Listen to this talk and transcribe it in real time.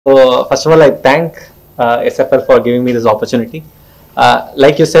first of all, I thank SFL for giving me this opportunity.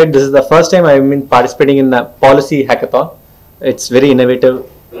 Like you said, this is the first time I've been participating in a policy hackathon. It's very innovative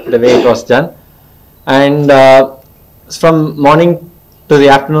the way it was done. And from morning to the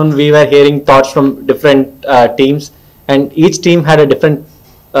afternoon, we were hearing thoughts from different teams, and each team had a different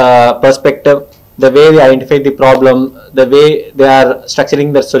perspective. The way they identified the problem, the way they are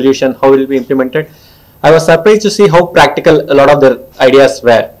structuring their solution, how it will be implemented. I was surprised to see how practical a lot of their ideas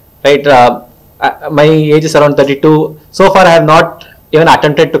were. Right, my age is around 32. So far, I have not even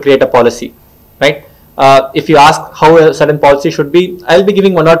attempted to create a policy. Right, if you ask how a certain policy should be, I will be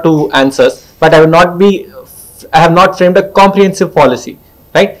giving one or two answers, but I have not framed a comprehensive policy.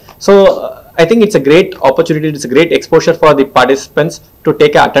 Right, so I think it's a great opportunity. It's a great exposure for the participants to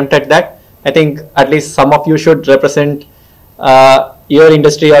take an attempt at that. I think at least some of you should represent your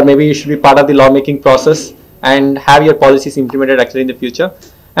industry, or maybe you should be part of the lawmaking process and have your policies implemented actually in the future.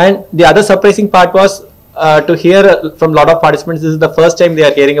 And the other surprising part was to hear from a lot of participants, this is the first time they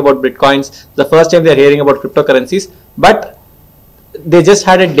are hearing about Bitcoins, the first time they are hearing about cryptocurrencies, but they just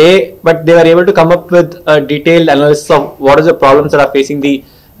had a day, but they were able to come up with a detailed analysis of what are the problems that are facing the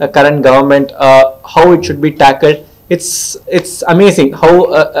current government, how it should be tackled. It's amazing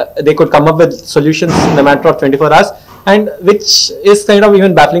how they could come up with solutions in a matter of 24 hours, and which is kind of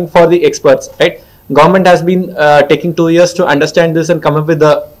even baffling for the experts, right? Government has been taking 2 years to understand this and come up with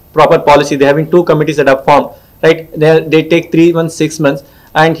the proper policy. There have been 2 committees that have formed, right? They take 3 months, 6 months,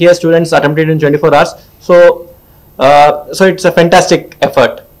 and here students attempted in 24 hours. So it's a fantastic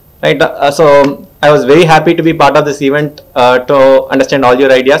effort, right? So I was very happy to be part of this event to understand all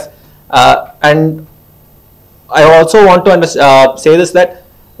your ideas, and I also want to say this, that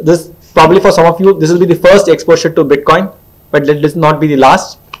this probably for some of you, this will be the first exposure to Bitcoin, but let this not be the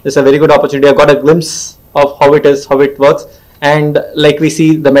last. It's a very good opportunity. I got a glimpse of how it is, how it works, and like we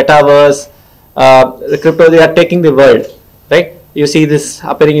see the metaverse, the crypto, they are taking the world, right? You see this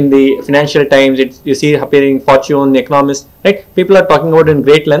appearing in the Financial Times, you see appearing in Fortune, The Economist, right? People are talking about it in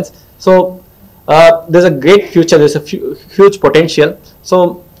great lengths. So there's a great future, there's a huge potential.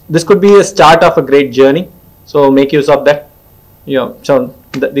 So this could be a start of a great journey. So make use of that. Yeah, so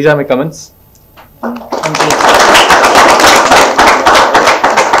these are my comments. Thank you.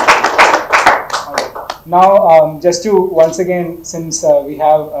 Now, just to once again, since we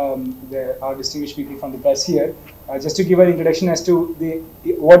have our distinguished people from the press here, just to give an introduction as to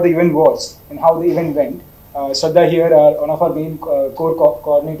what the event was and how the event went. Shraddha here, one of our main core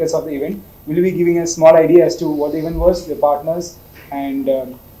coordinators of the event, will be giving a small idea as to what the event was, the partners, and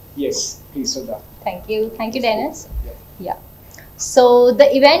yes, please, Shraddha. Thank you, Dennis. Yeah. So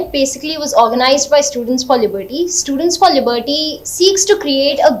the event basically was organized by Students for Liberty. Students for Liberty seeks to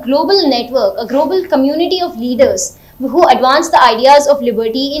create a global network, a global community of leaders who advance the ideas of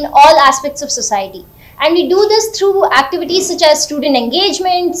liberty in all aspects of society. And we do this through activities such as student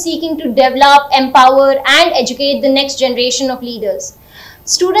engagement, seeking to develop, empower, and educate the next generation of leaders.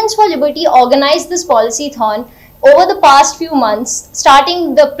 Students for Liberty organized this policython over the past few months.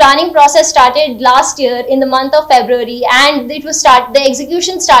 The planning process started last year in the month of February, and the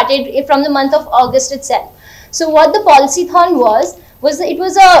execution started from the month of August itself. So what the policython was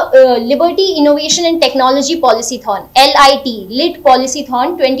a Liberty Innovation and Technology Policython, LIT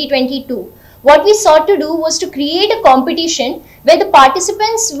Policython 2022. What we sought to do was to create a competition where the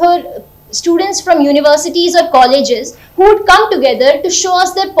participants were students from universities or colleges who would come together to show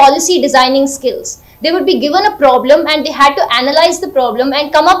us their policy designing skills. They would be given a problem and they had to analyze the problem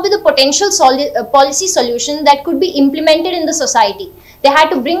and come up with a potential policy solution that could be implemented in the society. They had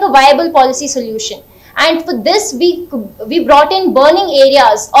to bring a viable policy solution. And for this, we brought in burning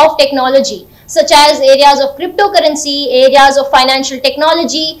areas of technology, such as areas of cryptocurrency, areas of financial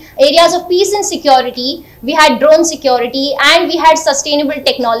technology, areas of peace and security. We had drone security, and we had sustainable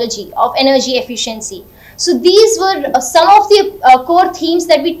technology of energy efficiency. So these were some of the core themes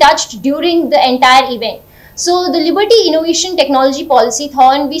that we touched during the entire event. So the Liberty Innovation Technology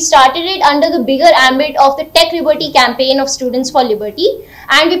Policython, we started it under the bigger ambit of the Tech Liberty campaign of Students for Liberty,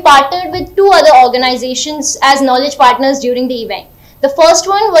 and we partnered with 2 other organizations as knowledge partners during the event. The first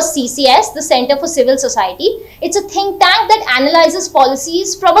one was CCS, the Center for Civil Society. It's a think tank that analyzes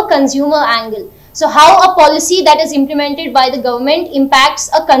policies from a consumer angle. So how a policy that is implemented by the government impacts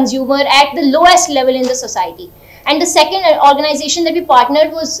a consumer at the lowest level in the society. And the second organization that we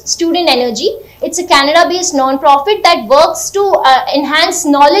partnered was Student Energy. It's a Canada-based non-profit that works to enhance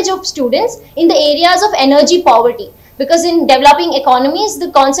knowledge of students in the areas of energy poverty. Because in developing economies,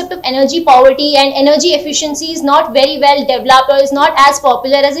 the concept of energy poverty and energy efficiency is not very well developed or is not as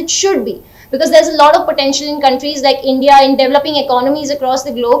popular as it should be. because there's a lot of potential in countries like India, in developing economies across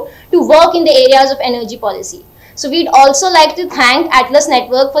the globe, to work in the areas of energy policy. So we'd also like to thank Atlas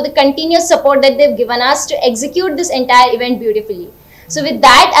Network for the continuous support that they've given us to execute this entire event beautifully. So with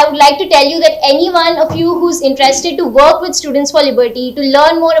that, I would like to tell you that any one of you who's interested to work with Students for Liberty, to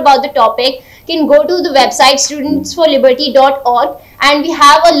learn more about the topic, can go to the website studentsforliberty.org, and we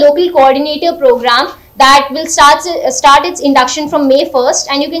have a local coordinator program that will start its induction from May 1st,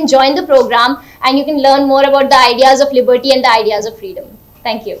 and you can join the program and you can learn more about the ideas of liberty and the ideas of freedom.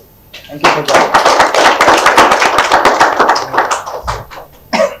 Thank you. Thank you for that.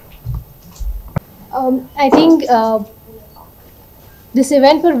 I think this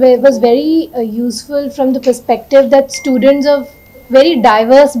event was very useful from the perspective that students of very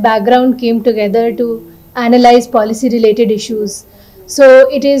diverse background came together to analyze policy related issues. So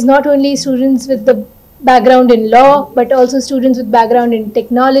it is not only students with the background in law, but also students with background in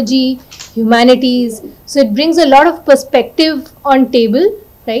technology, humanities. So it brings a lot of perspective on table,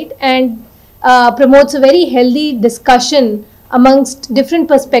 right? And promotes a very healthy discussion amongst different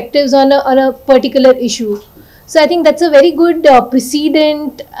perspectives on a particular issue. So I think that's a very good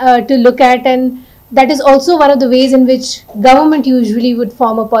precedent to look at, and that is also one of the ways in which government usually would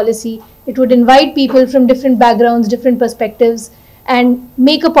form a policy. It would invite people from different backgrounds, different perspectives, and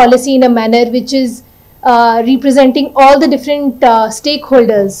make a policy in a manner which is representing all the different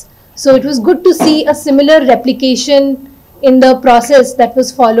stakeholders. So it was good to see a similar replication in the process that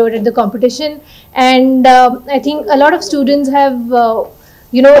was followed at the competition. And I think a lot of students have,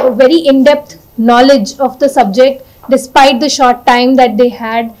 very in-depth knowledge of the subject despite the short time that they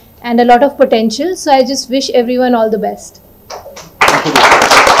had, and a lot of potential. So I just wish everyone all the best.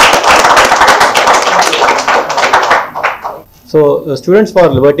 So Students for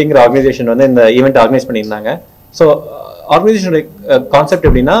Liberty organization வந்து இந்த event organise பண்ணியிருந்தாங்க. So ஆர்கனைசேஷனுடைய concept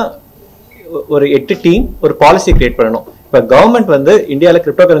எப்படின்னா, ஒரு 8 team ஒரு policy create பண்ணணும். இப்போ government வந்து இந்தியாவில்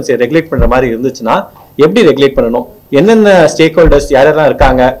கிரிப்டோ கரன்சியை ரெகுலேட் பண்ணுற மாதிரி இருந்துச்சுன்னா எப்படி ரெகுலேட் பண்ணணும், என்னென்ன ஸ்டேக் ஹோல்டர்ஸ் யாரெல்லாம்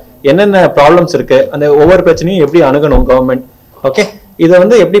இருக்காங்க, என்னென்ன ப்ராப்ளம்ஸ் இருக்கு, அந்த ஒவ்வொரு பிரச்சனையும் எப்படி அணுகணும் கவர்மெண்ட். ஓகே, இதை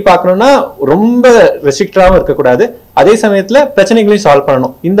வந்து எப்படி பார்க்கணும்னா ரொம்ப ரெஸ்ட்ரிக்டாகவும் இருக்கக்கூடாது, அதே சமயத்தில் பிரச்சனைகளையும் சால்வ்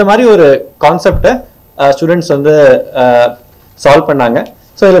பண்ணணும். இந்த மாதிரி ஒரு கான்செப்டை ஸ்டூடெண்ட்ஸ் வந்து சால்வ் பண்ணாங்க.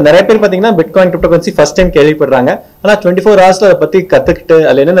 ஸோ இதில் நிறைய பேர் பார்த்தீங்கன்னா bitcoin crypto currency first time கேள்விப்படுறாங்க. ஆனால் 24 ஹவர்ஸில் அதை பற்றி கற்றுக்கிட்டு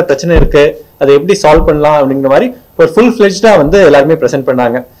அதில் என்னென்ன பிரச்சனை இருக்கு, அதை எப்படி சால்வ் பண்ணலாம் அப்படிங்கிற மாதிரி ஒரு ஃபுல் ஃப்ளெஜ்டாக வந்து எல்லாருமே ப்ரெசென்ட்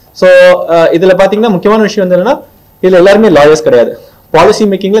பண்ணாங்க. ஸோ இதில் பார்த்தீங்கன்னா முக்கியமான விஷயம் வந்து என்னன்னா, இதில் எல்லாருமே லாயர்ஸ் கிடையாது, பாலிசி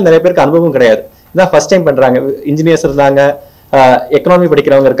மேக்கிங்ல நிறைய பேருக்கு அனுபவம் கிடையாது, இதான் ஃபர்ஸ்ட் டைம் பண்றாங்க. இன்ஜினியர்ஸ் இருந்தாங்க, எக்கனாமி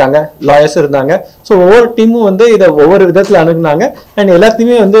படிக்கிறவங்க இருக்காங்க, லாயர்ஸ் இருந்தாங்க. ஸோ ஒவ்வொரு டீமும் வந்து இதை ஒவ்வொரு விதத்தில் அணுகுனாங்க, அண்ட்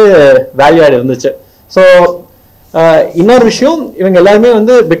எல்லாத்தையுமே வந்து வேல்யூ ஆட் இருந்துச்சு. ஸோ இன்னொரு விஷயம், இவங்க எல்லாருமே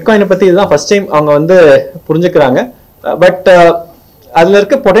வந்து பிட்காயினை பத்தி இதுதான் ஃபர்ஸ்ட் டைம் அவங்க வந்து புரிஞ்சுக்கிறாங்க. பட் அதுல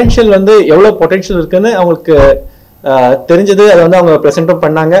இருக்க பொட்டென்ஷியல் வந்து எவ்வளவு பொட்டென்ஷியல் இருக்குன்னு அவங்களுக்கு தெரிஞ்சது, அதை வந்து அவங்க ப்ரெசென்ட்டும்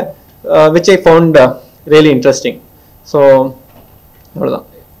பண்ணாங்க, which I found really interesting. So அவ்வளோதான்.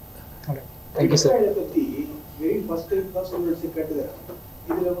 Thank you sir.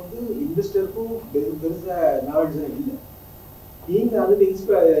 இதுல வந்து இன்வெஸ்டருக்கும் பெருசா நாலேஜ் இல்லை, நீங்க அதுல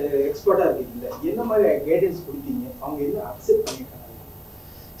எக்ஸ்பர்ட்டா இருக்கீங்க, என்ன மாதிரி கைடன்ஸ் கொடுத்தீங்க, அவங்க என்ன அக்செப்ட் பண்ணிருக்காங்க?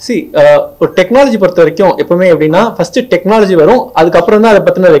 ஒரு டெக்னாலஜி பொறுத்த வரைக்கும் எப்பவுமே எப்படின்னா, ஃபர்ஸ்ட் டெக்னாலஜி வரும், அதுக்கப்புறம் தான் அதை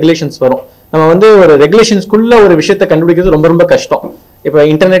பத்தின ரெகுலேஷன்ஸ் வரும். நம்ம வந்து ஒரு ரெகுலேஷன்ஸ்குள்ள ஒரு விஷயத்தை கண்டுபிடிக்கிறது ரொம்ப ரொம்ப கஷ்டம். இப்போ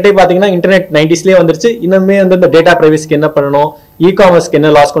இன்டர்நெட்டே பார்த்தீங்கன்னா இன்டர்நெட் 90ஸ்லேயே வந்துருச்சு, இன்னுமே வந்து இந்த டேட்டா பிரைவசிக்கு என்ன பண்ணணும், இ-காமர்ஸ்க்கு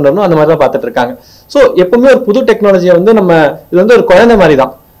என்ன லாஸ் கொண்டு வரணும், அந்த மாதிரி தான் பார்த்துட்டு இருக்காங்க. ஸோ எப்பவுமே ஒரு புது டெக்னாலஜியை வந்து நம்ம, இது வந்து ஒரு குழந்தை மாதிரி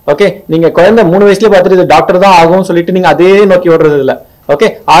தான். ஓகே, நீங்க குழந்தை 3 வயசுலேயே பார்த்துட்டு இது டாக்டர் தான் ஆகும்னு சொல்லிட்டு நீங்க அதே நோக்கி ஓடுறது இல்லை. ஓகே,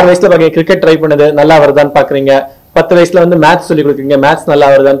 6 வயசுல பாக்கீங்க கிரிக்கெட் ட்ரை பண்ணது நல்லா வருதான்னு பாக்குறீங்க, 10 வயசுல வந்து மேத்ஸ் சொல்லி கொடுக்குறீங்க, மேத்ஸ் நல்லா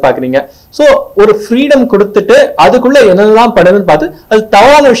வருதான்னு பாக்குறீங்க. ஸோ ஒரு ஃப்ரீடம் கொடுத்துட்டு அதுக்குள்ள என்னெல்லாம் பண்ணுதுன்னு பார்த்து அது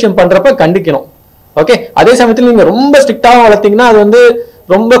தவறான விஷயம் பண்றப்ப கண்டிக்கணும். ஓகே, அதே சமயத்தில் நீங்க ரொம்ப ஸ்ட்ரிக்டாக வளர்த்தீங்கன்னா அது வந்து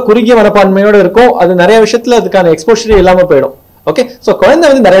ரொம்ப குறுகிய மனப்பான்மையோட இருக்கும், அது நிறைய விஷயத்துல அதுக்கான எக்ஸ்போஷரே இல்லாம போயிடும். ஓகே, ஸோ குழந்தை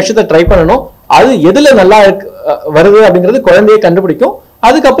வந்து நிறைய விஷயத்த ட்ரை பண்ணணும், அது எதுல நல்லா வருது அப்படிங்கிறது குழந்தையே கண்டுபிடிக்கும்,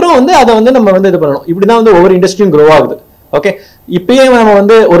 அதுக்கப்புறம் வந்து அதை வந்து நம்ம வந்து இது பண்ணணும். இப்படிதான் வந்து ஒவ்வொரு இண்டஸ்ட்ரியும் க்ரோ ஆகுது. ஓகே, இப்பயே நம்ம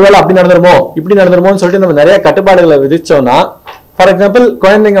வந்து ஒருவேளை அப்படி நடந்துருமோ இப்படி நடந்துருமோன்னு சொல்லிட்டு நம்ம நிறைய கட்டுப்பாடுகளை விதிச்சோம்னா, ஃபார் எக்ஸாம்பிள்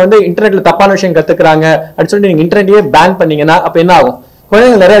குழந்தைங்க வந்து இன்டர்நெட்ல தப்பான விஷயம் கத்துக்கிறாங்க அப்படின்னு சொல்லிட்டு நீங்க இன்டர்நெட்டையே பேன் பண்ணீங்கன்னா அப்ப என்ன ஆகும்,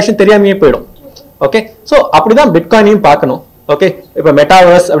 குழந்தைங்க நிறைய விஷயம் தெரியாமையே போயிடும். ஓகே, ஸோ அப்படிதான் பிட்காயினையும் பார்க்கணும். ஓகே, இப்போ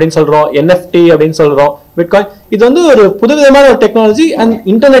மெட்டாவர்ஸ் அப்படின்னு சொல்றோம், NFT அப்படின்னு சொல்றோம், பிட்காயின் இது வந்து ஒரு புதுவிதமான ஒரு டெக்னாலஜி, அண்ட்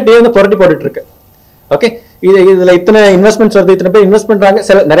இன்டர்நெட்டே வந்து புரட்டி போட்டுட்டு இருக்கு. ஓகே, இதுல இத்தனை இன்வெஸ்ட்மெண்ட்ஸ் வருது, இத்தனை பேர் இன்வெஸ்ட் பண்றாங்க,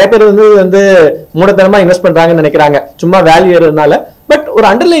 நிறைய பேர் வந்து மூடத்தனமா இன்வெஸ்ட் பண்றாங்கன்னு நினைக்கிறாங்க சும்மா வேல்யூ ஏறதுனால. பட் ஒரு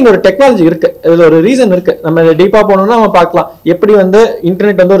அண்டர்லைங் ஒரு டெக்னாலஜி இருக்கு, இதுல ஒரு ரீசன் இருக்கு. நம்ம டீப்பா போனோம்னா நம்ம பார்க்கலாம் எப்படி வந்து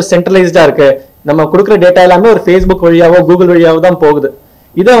இன்டர்நெட் வந்து ஒரு சென்ட்ரலைஸ்டா இருக்கு, நம்ம கொடுக்குற டேட்டா எல்லாமே ஒரு ஃபேஸ்புக் வழியாவோ கூகுள் வழியாவோ தான் போகுது.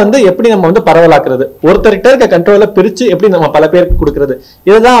 இதை வந்து எப்படி நம்ம வந்து பரவலாக்குறது, ஒருத்தர்கிட்ட இருக்க கண்ட்ரோலை பிரிச்சு எப்படி நம்ம பல பேருக்கு கொடுக்கறது,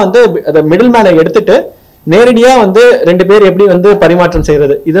 இதுதான் வந்து மிடில் மேனை எடுத்துட்டு நேரடியா வந்து 2 பேர் எப்படி வந்து பரிமாற்றம்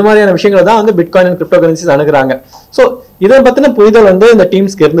செய்யறது, இது மாதிரியான விஷயங்களை தான் வந்து bitcoin and crypto currencies அணுகுறாங்க. So இதை பத்தின புரிதல் வந்து இந்த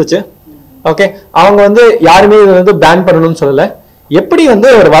டீம்ஸ்க்கு இருந்துச்சு. ஓகே, அவங்க வந்து யாருமே இதை வந்து பேன் பண்ணணும்னு சொல்லல. எப்படி வந்து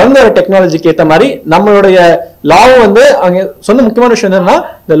ஒரு வளர்ந்த ஒரு டெக்னாலஜிக்கு ஏற்ற மாதிரி நம்மளுடைய லாவும் வந்து அவங்க சொன்ன முக்கியமான விஷயம் என்னன்னா,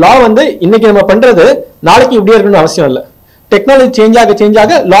 இந்த லா வந்து இன்னைக்கு நம்ம பண்றது நாளைக்கு இப்படியே இருக்கணும்னு அவசியம் இல்லை. டெக்னாலஜி சேஞ்ச்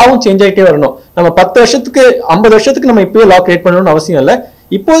ஆக லாவும் சேஞ்ச் ஆகிட்டே வரணும். நம்ம 10 வருஷத்துக்கு 50 வருஷத்துக்கு நம்ம இப்பயே லா கிரியேட் பண்ணணும்னு அவசியம் இல்லை.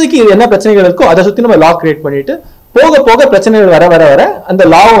 இப்போதைக்கு என்ன பிரச்சனைகள் இருக்கோ அதை சுத்தி நம்ம லா கிரியேட் பண்ணிட்டு போக போக பிரச்சனைகள் வர வர வர அந்த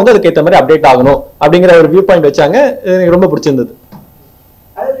லா வந்து அதுக்கு ஏற்ற மாதிரி அப்டேட் ஆகணும் அப்படிங்கிற ஒரு வியூ பாயிண்ட் வச்சாங்க. எனக்கு ரொம்ப பிடிச்சிருந்தது.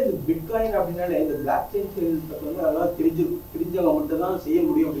 அதாவது பிட்காயின் அப்படின்னாலே இந்த பிளாக் செயின் வந்து அதெல்லாம் தெரிஞ்சவங்க மட்டும் தான் செய்ய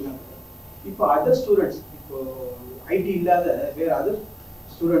முடியும் அப்படின்னா, இப்போ அதர் ஸ்டூடெண்ட்ஸ், இப்போ ஐடி இல்லாத வேற அதர்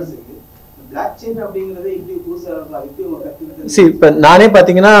ஸ்டூடெண்ட்ஸுக்கு பிளாக் செயின் அப்படிங்கறத எப்படி புதுசாக இப்ப நானே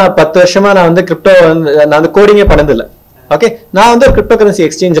பாத்தீங்கன்னா 10 வருஷமா நான் வந்து கிரிப்டோ நான் வந்து கோடிங்கே பண்ணது இல்லை. ஓகே, நான் வந்து ஒரு கிரிப்டோ கரன்சி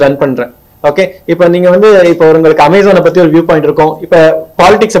எக்ஸ்சேஞ்ச் ரன் பண்றேன். ஓகே, இப்போ நீங்க வந்து இப்போ உங்களுக்கு அமேசானை பத்தி ஒரு வியூ பாயிண்ட் இருக்கும், இப்போ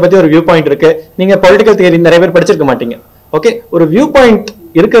பாலிடிக்ஸை பத்தி ஒரு வியூ பாயிண்ட் இருக்கு. நீங்க பொலிட்டிக்கல் தியரி நிறைய பேர் படிச்சிருக்க மாட்டீங்க. ஓகே, ஒரு வியூ பாயிண்ட்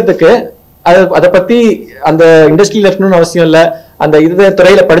இருக்கிறதுக்கு அதை பத்தி அந்த இண்டஸ்ட்ரியில இருக்கணும்னு அவசியம் இல்லை, அந்த இது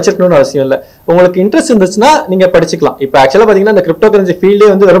துறையில படிச்சிருக்கணும்னு அவசியம் இல்லை. உங்களுக்கு இன்ட்ரெஸ்ட் இருந்துச்சுன்னா நீங்க படிச்சுக்கலாம். இப்போ ஆக்சுவலா பாத்தீங்கன்னா இந்த கிரிப்டோ கரன்சி ஃபீல்டே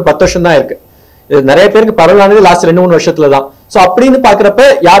வந்து வெறும் 10 வருஷம் தான் இருக்கு. இது நிறைய பேருக்கு பரவலானது லாஸ்ட் 2-3 வருஷத்துல தான். ஸோ அப்படின்னு பாக்குறப்ப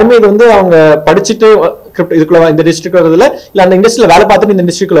யாருமே இது வந்து அவங்க படிச்சுட்டு இதுக்குள்ள இந்த டிஸ்ட்ரிக்ட் வரதில்லை, இல்லை அந்த இண்டஸ்ட்ரியில வேலை பார்த்துட்டு இந்த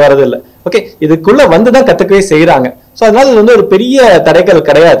டிஸ்ட்ரிக்ட்ல வரது இல்லை. ஓகே, இதுக்குள்ள வந்துதான் கத்துக்கவே செய்யறாங்க. ஸோ அதனால இது வந்து ஒரு பெரிய தடைகள்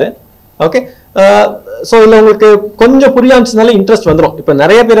கிடையாது. ஓகே, ஸோ இதுல உங்களுக்கு கொஞ்சம் புரியாமச்சுனால இன்ட்ரெஸ்ட் வந்துடும். இப்போ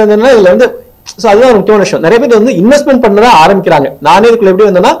நிறைய பேர் வந்து இதுல வந்து அதுதான் ஒரு முக்கியமான விஷயம். நிறைய பேர் வந்து இன்வெஸ்ட்மெண்ட் பண்ணதான் ஆரம்பிக்கிறாங்க. நானே இதுக்குள்ள எப்படி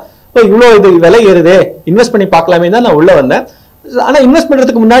வந்தேன்னா, இப்போ இவ்வளவு இது விலை ஏறுதே, இன்வெஸ்ட் பண்ணி பார்க்கலாமே தான் நான் உள்ள வந்தேன். ஆனா இன்வெஸ்ட்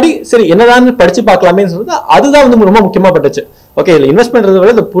பண்றதுக்கு முன்னாடி சரி என்னதான் படிச்சு பார்க்கலாமே சொல்றது அதுதான் வந்து ரொம்ப முக்கியமா பட்டுச்சு. ஓகே, இதுல இன்வெஸ்ட் பண்றதை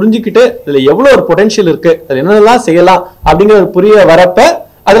விட இதை புரிஞ்சுக்கிட்டு இதுல எவ்வளவு ஒரு பொட்டன்ஷியல் இருக்கு, அது என்னென்னலாம் செய்யலாம் அப்படிங்கிற ஒரு புரிய வரப்ப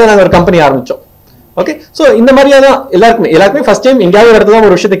அதுல நாங்க ஒரு கம்பெனி ஆரம்பிச்சோம். ஓகே, சோ இந்த மாதிரியா தான் எல்லாருக்குமே ஃபர்ஸ்ட் டைம் எங்கேயாவது இடத்துல தான்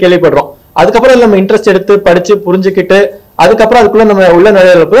ஒரு விஷயத்தை கேள்விப்படுறோம். அதுக்கப்புறம் நம்ம இன்ட்ரெஸ்ட் எடுத்து படிச்சு புரிஞ்சுக்கிட்டு அதுக்கப்புறம் அதுக்குள்ள நம்ம உள்ள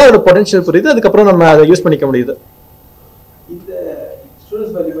நுழையிறப்போ அதோட பொட்டன்ஷியல் புரியுது, அதுக்கப்புறம் நம்ம அதை யூஸ் பண்ணிக்க முடியுது. இந்த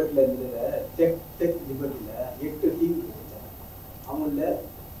ஸ்டூடண்ட்ஸ் டிபேட்ல இருந்தது டெக் டிபேட்ல 8 டீம் அவங்கள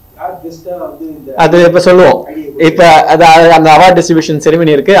யார் பெஸ்டா வந்து அது இப்ப சொல்லுவோம். இப்ப அந்த அவார்ட் டிஸ்ட்ரிபியூஷன்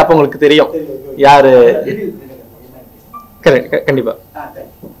செரிமனி இருக்கு, அப்ப உங்களுக்கு தெரியும் யாரு. கரெக்ட், கண்டிப்பா.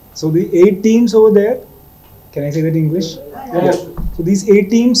 So the 8 teams over there, can I say that in English? Yeah. So these 8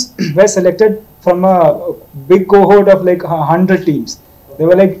 teams were selected from a big cohort of like 100 teams. There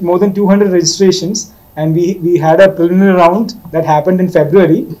were like more than 200 registrations, and we had a preliminary round that happened in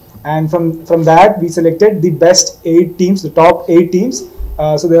February, and from that we selected the best 8 teams, the top 8 teams.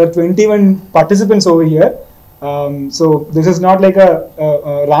 So there are 21 participants over here. So this is not like a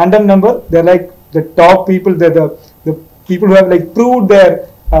random number. They're like the top people, the people who have like proved their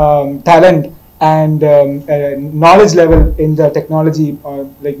talent and knowledge level in the technology,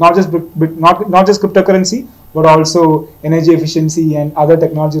 like not just cryptocurrency, but also energy efficiency and other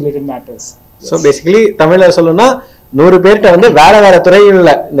technology related matters. So basically தமிழ்ல சொல்லணும்னா 100 பேர்கிட்ட வந்து வேற வேற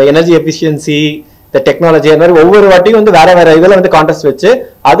துறைகள்ல இந்த energy efficiency, இந்த technology, அந்த மாதிரி ஒவ்வொரு வாட்டியும் வந்து வேற வேற இதுல வந்து கான்டெஸ்ட் வச்சு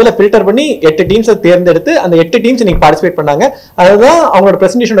அதுல ஃபில்டர் பண்ணி 8 டீம்ஸை தேர்ந்தெடுத்து அந்த 8 டீம்ஸ் இன்னைக்கு பார்ட்டிசிபேட் பண்ணாங்க. அதுதான் அவங்களோட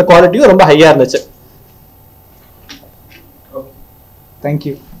பிரசன்டேஷனோட குவாலிட்டியும் ரொம்ப ஹையா இருந்துச்சு. Thank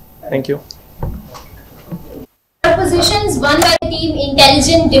you. Thank you. Positions won by the team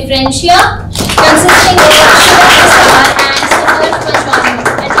Intelligent Differentia, consisting of Shiva Prasad and Samarth Panchwani.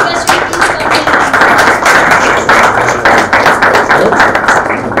 I request you please come.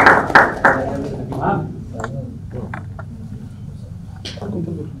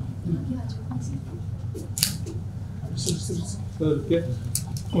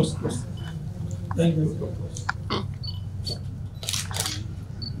 Thank you.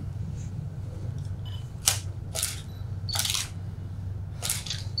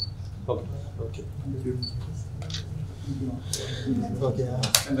 Okay. Okay.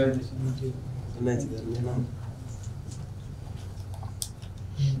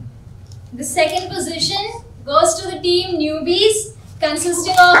 The second position goes to the team Newbies,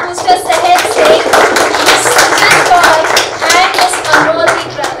 consisting of Mr. Sahed Singh, Ms. Sujan Kaur, and Ms. Anmolvi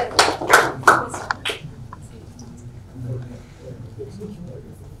Pratak.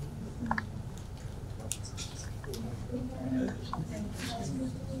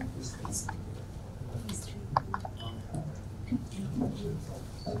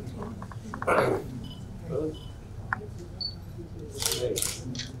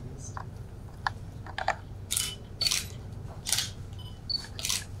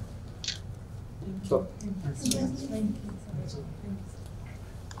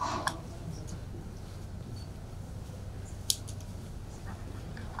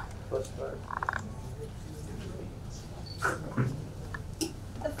 The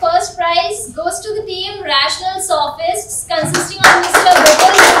first prize goes to the team Rational Sophists, consisting of Mr.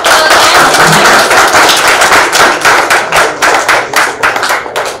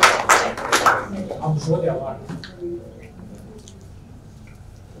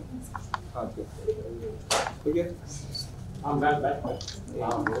 Okay. I'm back.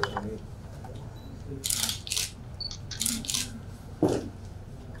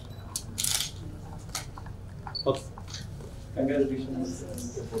 Okay. Congratulations.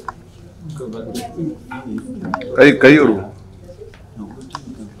 कई और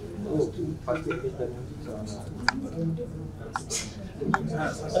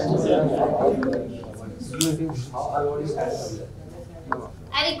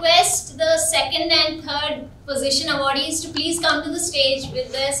I request the second and third position awardees to please come to the stage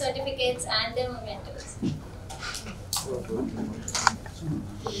with their certificates and their mementos.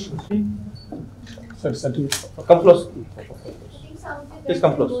 come close. Please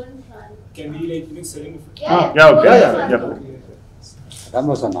come close. Can we like selling? Yeah.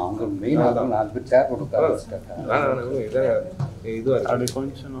 நம்ம சொன்னோம் அவங்க main ஆகும் 4 பேர் சேர் போட்டு இது அப்படி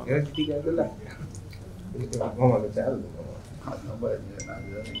கொஞ்சம் இல்ல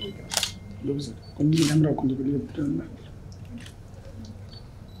கொஞ்சம் கேமரா கொஞ்சம் வெளியே எடுத்துட்டு வந்தேன்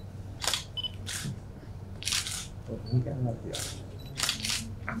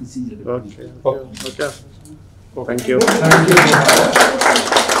Okay. Thank you.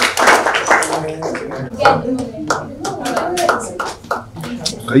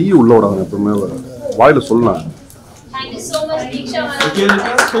 கை உள்ள விடாங்க எப்பவுமே வாயில சொல்லலாம். Thank you so much, Deeksha.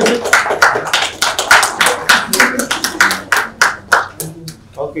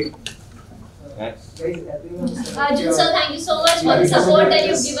 Okay. Arjun sir, thank you so much for the support that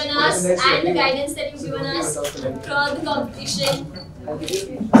you've given us and the guidance that you've given us throughout the competition.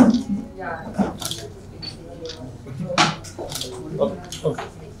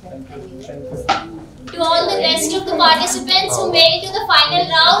 To all the rest of the participants who made it to the final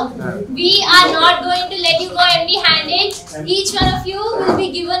round, we are not going to let you go empty-handed. Each one of you will be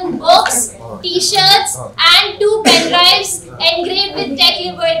given books, t-shirts and 2 pen drives engraved with Tech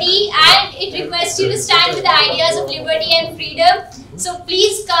Liberty, and it requests you to stand with the ideas of liberty and freedom. So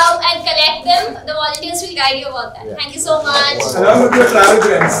please come and collect them. The volunteers will guide you about that. Thank you so much. Along with your travel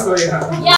friends. So yeah.